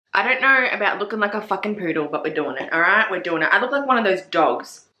I don't know about looking like a fucking poodle, but we're doing it, alright? We're doing it. I look like one of those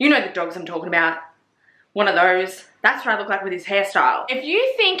dogs. You know the dogs I'm talking about. One of those. That's what I look like with his hairstyle. If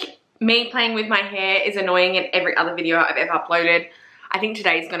you think me playing with my hair is annoying in every other video I've ever uploaded, I think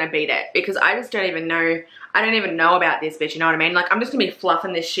today's gonna beat it, because I just don't even know. I don't even know about this, bitch, you know what I mean? Like, I'm just gonna be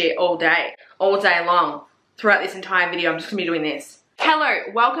fluffing this shit all day long. Throughout this entire video, I'm just gonna be doing this.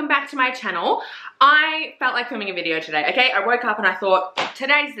 Hello, welcome back to my channel. I felt like filming a video today, okay? I woke up and I thought,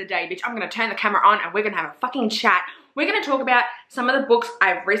 today's the day, bitch. I'm gonna turn the camera on and we're gonna have a fucking chat. We're gonna talk about some of the books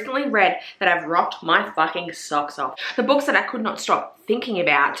I've recently read that have rocked my fucking socks off. The books that I could not stop thinking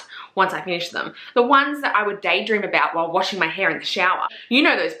about once I finished them. The ones that I would daydream about while washing my hair in the shower. You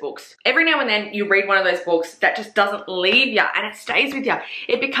know those books. Every now and then you read one of those books that just doesn't leave you and it stays with you.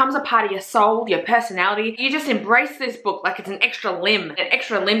 It becomes a part of your soul, your personality. You just embrace this book like it's an extra limb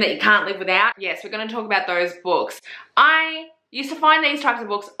that you can't live without. Yes, we're gonna talk about those books. I used to find these types of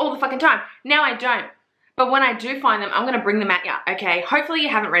books all the fucking time. Now I don't. But when I do find them, I'm going to bring them at you, okay? Hopefully you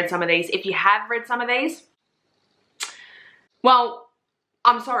haven't read some of these. If you have read some of these, well,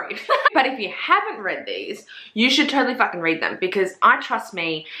 I'm sorry. But if you haven't read these, you should totally fucking read them, because I trust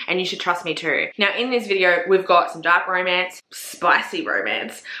me and you should trust me too. Now in this video, we've got some dark romance, spicy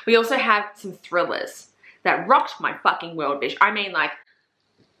romance. We also have some thrillers that rocked my fucking world, bitch. I mean, like,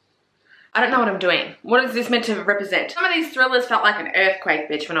 I don't know what I'm doing. What is this meant to represent? Some of these thrillers felt like an earthquake,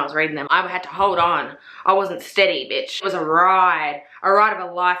 bitch, when I was reading them. I had to hold on. I wasn't steady, bitch. It was a ride of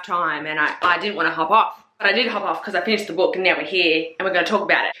a lifetime, and I didn't want to hop off. But I did hop off because I finished the book and now we're here and we're going to talk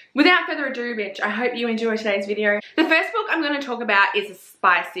about it. Without further ado, bitch, I hope you enjoy today's video. The first book I'm going to talk about is a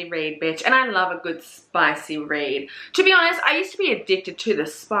spicy read, bitch, and I love a good spicy read. To be honest, I used to be addicted to the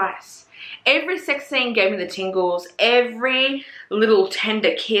spice. Every sex scene gave me the tingles. Every little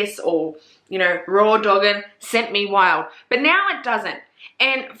tender kiss or, you know, raw dogging sent me wild. But now it doesn't.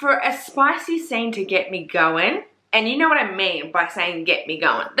 And for a spicy scene to get me going, and you know what I mean by saying get me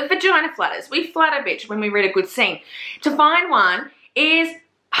going, the vagina flutters. We flutter, bitch, when we read a good scene. To find one is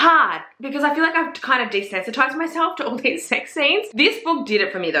hard, because I feel like I've kind of desensitized myself to all these sex scenes. This book did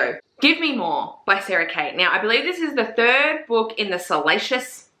it for me though. Give Me More by Sarah Kate. Now, I believe this is the third book in the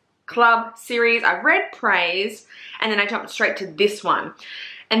Salacious Club series. I read Praise and then I jumped straight to this one.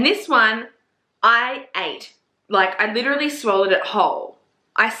 And this one I ate. Like, I literally swallowed it whole.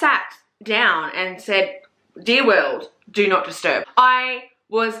 I sat down and said, dear world, do not disturb. I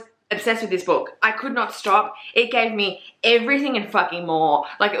was obsessed with this book. I could not stop. It gave me everything and fucking more.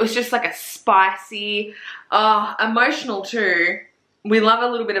 Like, it was just like a spicy, emotional too. We love a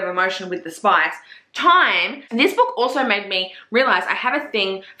little bit of emotion with the spice. Time. This book also made me realize I have a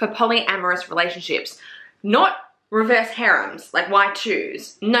thing for polyamorous relationships. Not reverse harems, like why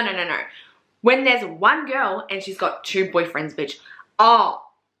choose? No, no, no, no. When there's one girl and she's got two boyfriends, bitch.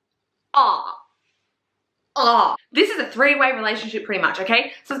 This is a three-way relationship pretty much,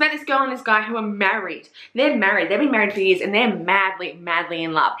 okay? So it's about this girl and this guy who are married. They're married. They've been married for years and they're madly, madly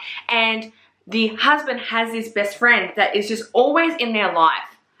in love. And the husband has this best friend that is just always in their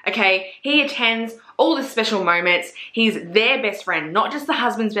life, okay? He attends all the special moments. He's their best friend, not just the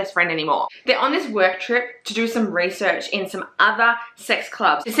husband's best friend anymore. They're on this work trip to do some research in some other sex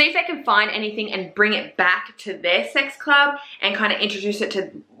clubs to see if they can find anything and bring it back to their sex club and kind of introduce it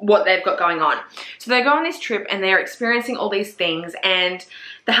to what they've got going on. So they go on this trip and they're experiencing all these things, and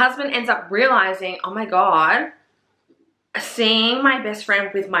the husband ends up realizing, oh my God, seeing my best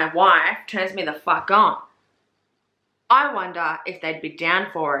friend with my wife turns me the fuck on. I wonder if they'd be down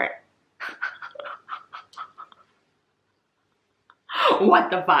for it. What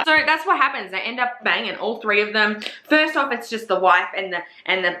the fuck? So that's what happens. They end up banging, all three of them. First off, it's just the wife and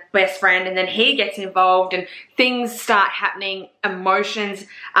the best friend, and then he gets involved and things start happening. Emotions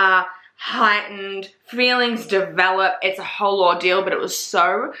are heightened, feelings develop. It's a whole ordeal, but it was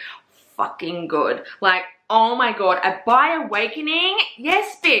so fucking good. Like, oh my God, a bi awakening?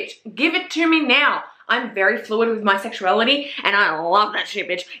 Yes, bitch, give it to me now. I'm very fluid with my sexuality and I love that shit,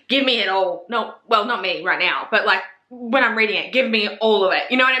 bitch. Give me it all. No, well, not me right now, but like, when I'm reading it, give me all of it.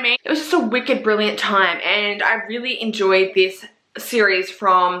 You know what I mean? It was just a wicked, brilliant time, and I really enjoyed this series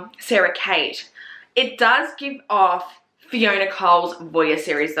from Sarah Kate. It does give off Fiona Cole's Voyeur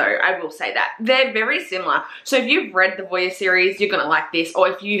series though, I will say that. They're very similar. So if you've read the Voyeur series, you're gonna like this, or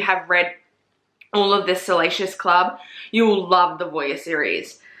if you have read all of the Salacious Club, you will love the Voyeur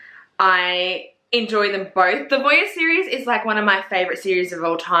series. I enjoy them both. The Voyeur series is like one of my favorite series of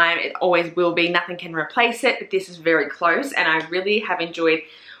all time. It always will be. Nothing can replace it, but this is very close and I really have enjoyed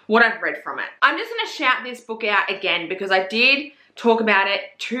what I've read from it. I'm just going to shout this book out again because I did talk about it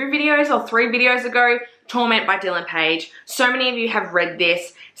 2 videos or 3 videos ago, Torment by Dylan Page. So many of you have read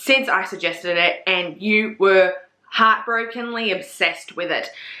this since I suggested it and you were heartbrokenly obsessed with it.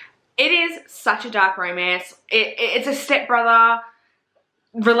 It is such a dark romance. It's a stepbrother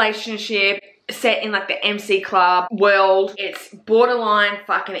relationship set in like the MC Club world. It's borderline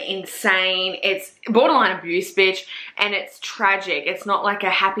fucking insane. It's borderline abuse, bitch, and it's tragic. It's not like a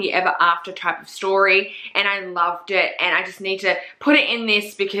happy ever after type of story, and I loved it, and I just need to put it in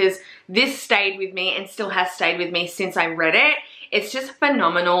this because this stayed with me and still has stayed with me since I read it. It's just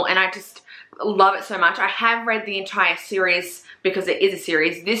phenomenal, and I just love it so much. I have read the entire series because it is a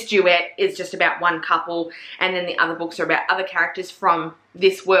series. This duet is just about one couple, and then the other books are about other characters from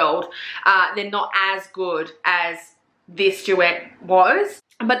this world. They're not as good as this duet was,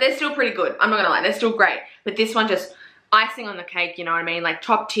 but they're still pretty good. I'm not gonna lie, they're still great. But this one just icing on the cake, you know what I mean? Like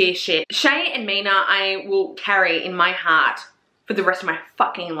top tier shit. Shay and Mina I will carry in my heart for the rest of my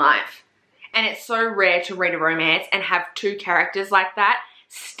fucking life. And it's so rare to read a romance and have two characters like that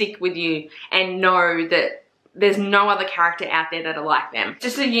stick with you and know that there's no other character out there that are like them.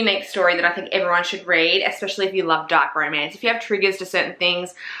 Just a unique story that I think everyone should read, especially if you love dark romance. If you have triggers to certain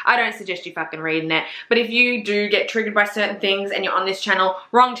things, I don't suggest you fucking reading it. But if you do get triggered by certain things and you're on this channel,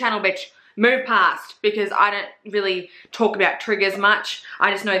 wrong channel, bitch. Move past, because I don't really talk about triggers much.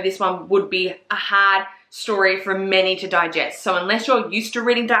 I just know this one would be a hard story for many to digest. So unless you're used to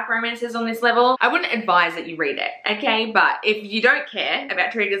reading dark romances on this level, I wouldn't advise that you read it, okay? But if you don't care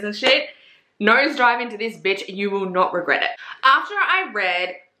about triggers and shit, nose dive into this bitch, you will not regret it. After I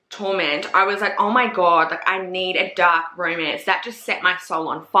read Torment, I was like, oh my god, like I need a dark romance. That just set my soul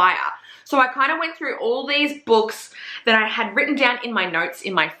on fire. So I kind of went through all these books that I had written down in my notes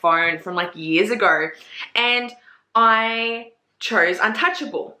in my phone from like years ago, and I chose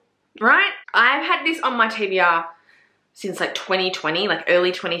Untouchable, right? I've had this on my TBR since like 2020, like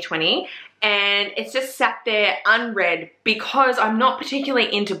early 2020, and it's just sat there unread because I'm not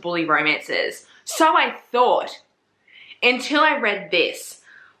particularly into bully romances. So I thought, until I read this.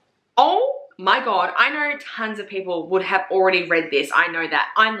 Oh my god, I know tons of people would have already read this. I know that.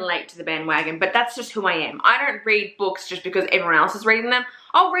 I'm late to the bandwagon, but that's just who I am. I don't read books just because everyone else is reading them.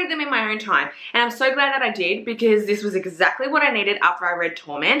 I'll read them in my own time. And I'm so glad that I did, because this was exactly what I needed after I read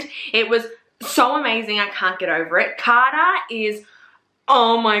Torment. It was so amazing, I can't get over it. Carter is,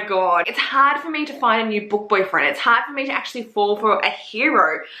 oh my god. It's hard for me to find a new book boyfriend. It's hard for me to actually fall for a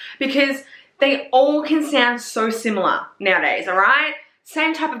hero because they all can sound so similar nowadays, alright?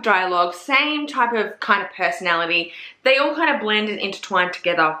 Same type of dialogue, same type of kind of personality. They all kind of blend and intertwine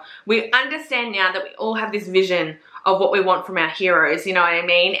together. We understand now that we all have this vision of what we want from our heroes, you know what I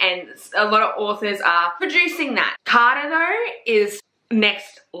mean? And a lot of authors are producing that. Carter though is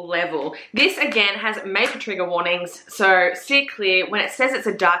next level. This again has major trigger warnings, so steer clear. When it says it's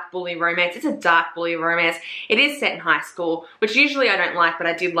a dark bully romance, it's a dark bully romance. It is set in high school, which usually I don't like, but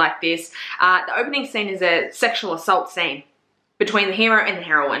I did like this. The opening scene is a sexual assault scene between the hero and the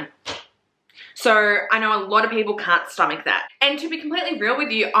heroine. So I know a lot of people can't stomach that. And to be completely real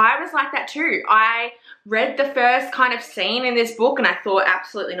with you, I was like that too. I read the first kind of scene in this book and I thought,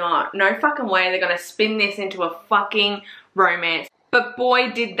 absolutely not. No fucking way they're gonna spin this into a fucking romance. But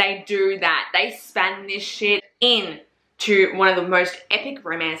boy, did they do that. They span this shit into one of the most epic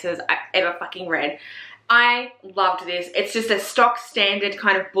romances I've ever fucking read. I loved this. It's just a stock standard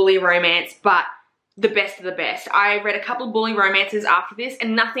kind of bully romance, but the best of the best. I read a couple of bully romances after this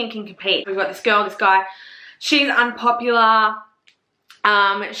and nothing can compete. We've got this girl, this guy. She's unpopular.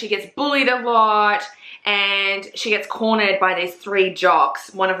 She gets bullied a lot and she gets cornered by these three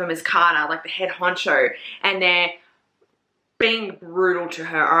jocks. One of them is Carter, like the head honcho, and they're being brutal to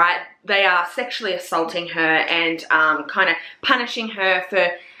her, alright? They are sexually assaulting her and kind of punishing her for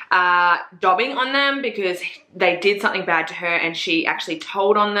dobbing on them because they did something bad to her and she actually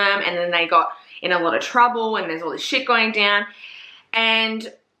told on them, and then they got in a lot of trouble and there's all this shit going down.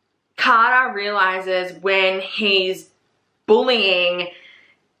 And Carter realizes when he's bullying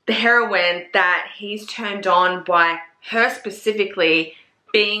the heroine that he's turned on by her specifically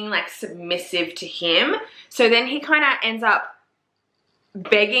being like submissive to him. So then he kind of ends up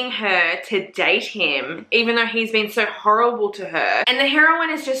begging her to date him even though he's been so horrible to her. And the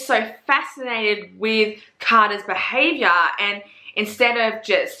heroine is just so fascinated with Carter's behavior, and instead of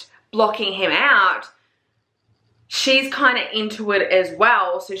just blocking him out, she's kind of into it as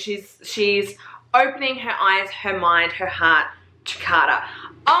well. So she's opening her eyes, her mind, her heart to Carter.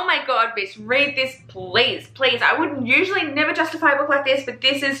 Oh my god, bitch, read this please, please. I wouldn't usually never justify a book like this, but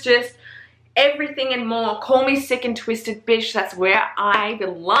this is just everything and more. Call me sick and twisted, bitch. That's where I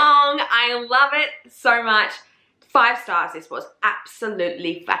belong. I love it so much. 5 stars this was.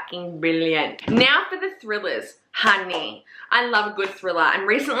 Absolutely fucking brilliant. Now for the thrillers, honey. I love a good thriller, and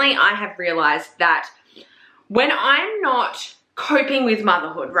recently I have realized that when I'm not coping with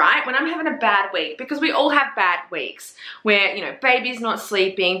motherhood, right? When I'm having a bad week, because we all have bad weeks where, you know, baby's not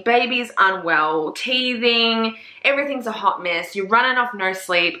sleeping, baby's unwell, teething, everything's a hot mess, you're running off no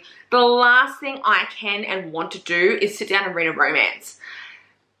sleep. The last thing I can and want to do is sit down and read a romance.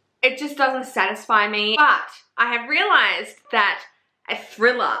 It just doesn't satisfy me. But I have realized that a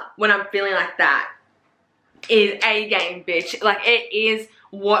thriller, when I'm feeling like that, is a game, bitch. Like, it is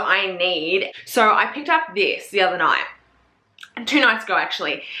what I need. So I picked up this the other night. 2 nights ago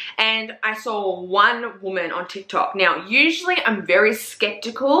actually, and I saw one woman on TikTok. Now usually I'm very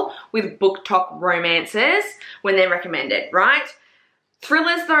skeptical with BookTok romances when they're recommended, right?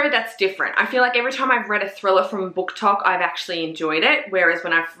 Thrillers though, that's different. I feel like every time I've read a thriller from BookTok, I've actually enjoyed it, whereas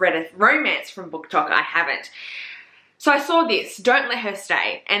when I've read a romance from BookTok, I haven't. So I saw this, Don't Let Her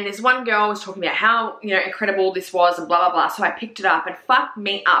Stay, and this one girl was talking about how, you know, incredible this was and blah, blah, blah. So I picked it up and fuck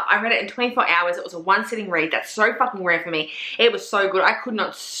me up. I read it in 24 hours. It was a 1-sitting read. That's so fucking rare for me. It was so good. I could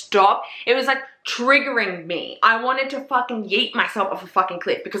not stop. It was like triggering me. I wanted to fucking yeet myself off a fucking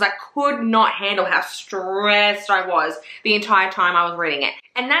cliff because I could not handle how stressed I was the entire time I was reading it.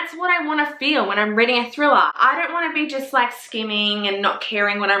 And that's what I want to feel when I'm reading a thriller. I don't want to be just like skimming and not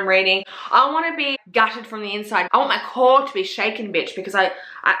caring what I'm reading. I want to be gutted from the inside. I want my core to be shaken, bitch, because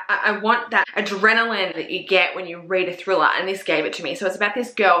I want that adrenaline that you get when you read a thriller, and this gave it to me. So it's about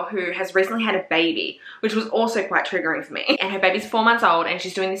this girl who has recently had a baby, which was also quite triggering for me. And her baby's 4 months old, and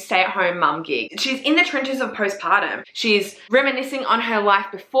she's doing this stay-at-home mum gig. She's in the trenches of postpartum. She's reminiscing on her life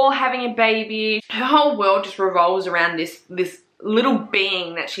before having a baby. Her whole world just revolves around this little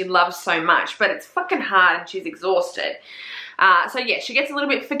being that she loves so much, but it's fucking hard and she's exhausted. So yeah, she gets a little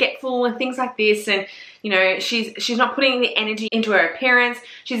bit forgetful and things like this, and you know, she's not putting the energy into her appearance.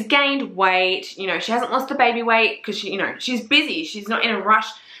 She's gained weight, you know, she hasn't lost the baby weight because she, you know, she's busy. She's not in a rush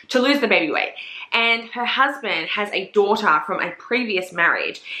to lose the baby weight. And her husband has a daughter from a previous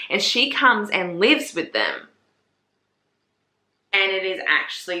marriage, and she comes and lives with them. And it is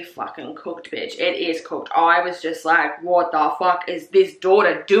actually fucking cooked, bitch. It is cooked. I was just like, what the fuck is this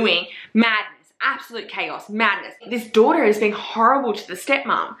daughter doing? Madness, absolute chaos, madness. This daughter is being horrible to the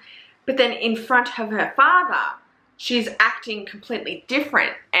stepmom, but then in front of her father, she's acting completely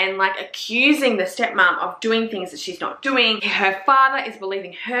different and like accusing the stepmom of doing things that she's not doing. Her father is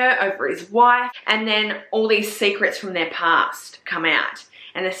believing her over his wife, and then all these secrets from their past come out.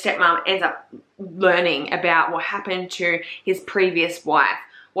 And the stepmom ends up learning about what happened to his previous wife,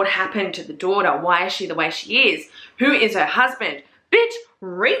 what happened to the daughter, why is she the way she is, who is her husband. Bitch,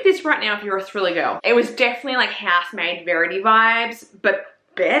 read this right now if you're a thriller girl. It was definitely like Housemaid Verity vibes, but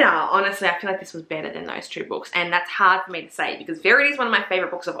better. Honestly, I feel like this was better than those 2 books, and that's hard for me to say because Verity is one of my favorite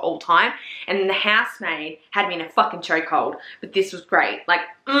books of all time, and The Housemaid had me in a fucking chokehold, but this was great. Like,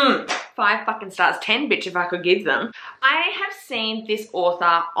 5 fucking stars, 10, bitch, if I could give them. I have seen this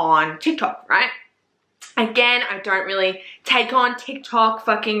author on TikTok, right? Again, I don't really take on TikTok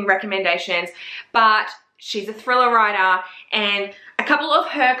fucking recommendations, but she's a thriller writer, and a couple of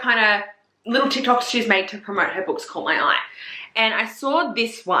her kind of little TikToks she's made to promote her books caught my eye. And I saw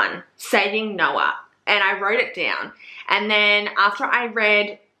this one, Saving Noah, and I wrote it down. And then after I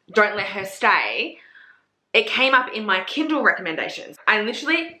read Don't Let Her Stay, it came up in my Kindle recommendations. I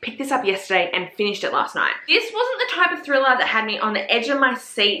literally picked this up yesterday and finished it last night. This wasn't the type of thriller that had me on the edge of my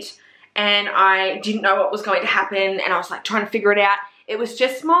seat and I didn't know what was going to happen and I was like trying to figure it out. It was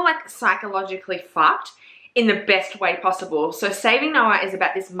just more like psychologically fucked in the best way possible. So Saving Noah is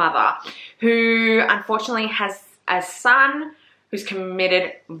about this mother who unfortunately has a son who's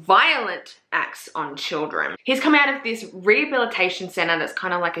committed violent acts on children. He's come out of this rehabilitation center that's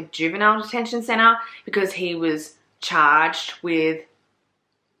kind of like a juvenile detention center because he was charged with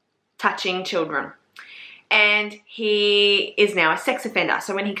touching children. And he is now a sex offender.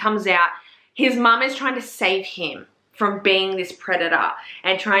 So when he comes out, his mum is trying to save him from being this predator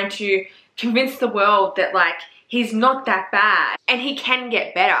and trying to convince the world that like he's not that bad and he can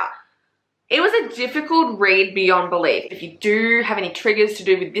get better. It was a difficult read beyond belief. If you do have any triggers to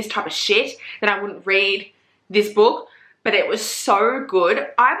do with this type of shit, then I wouldn't read this book, but it was so good.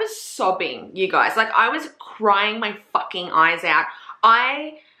 I was sobbing, you guys. Like, I was crying my fucking eyes out.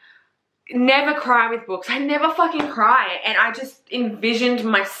 I never cry with books. I never fucking cry. And I just envisioned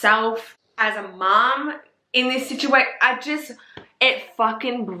myself as a mom in this situation. It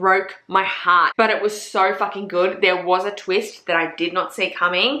fucking broke my heart, but it was so fucking good. There was a twist that I did not see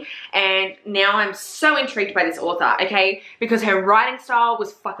coming, and now I'm so intrigued by this author, okay? Because her writing style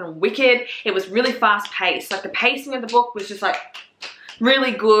was fucking wicked. It was really fast paced. Like the pacing of the book was just like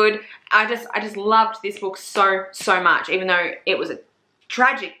really good. I just loved this book so much, even though it was a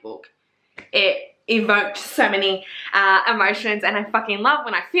tragic book. It evoked so many emotions, and I fucking love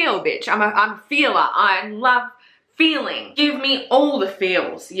when I feel, bitch. I'm a feeler. I love feeling. Give me all the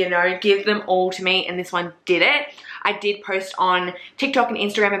feels, you know, give them all to me, and this one did it. I did post on TikTok and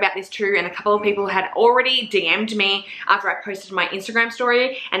Instagram about this too, and a couple of people had already DM'd me after I posted my Instagram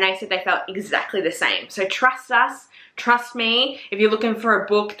story, and they said they felt exactly the same. So trust us, trust me, if you're looking for a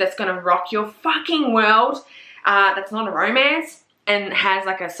book that's gonna rock your fucking world, that's not a romance and has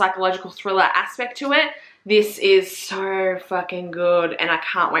like a psychological thriller aspect to it, this is so fucking good, and I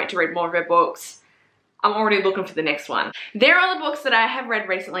can't wait to read more of her books. I'm already looking for the next one. There are the books that I have read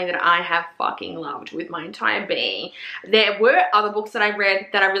recently that I have fucking loved with my entire being. There were other books that I read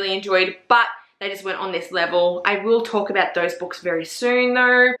that I really enjoyed, but they just weren't on this level. I will talk about those books very soon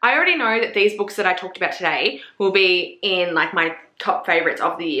though. I already know that these books that I talked about today will be in like my top favorites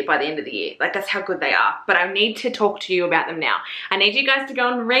of the year by the end of the year. Like that's how good they are. But I need to talk to you about them now. I need you guys to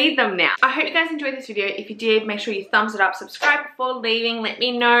go and read them now. I hope you guys enjoyed this video. If you did, make sure you thumbs it up, subscribe before leaving. Let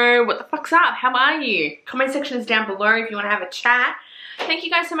me know what the fuck's up. How are you? Comment section is down below if you want to have a chat. Thank you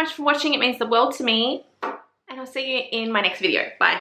guys so much for watching. It means the world to me. And I'll see you in my next video. Bye.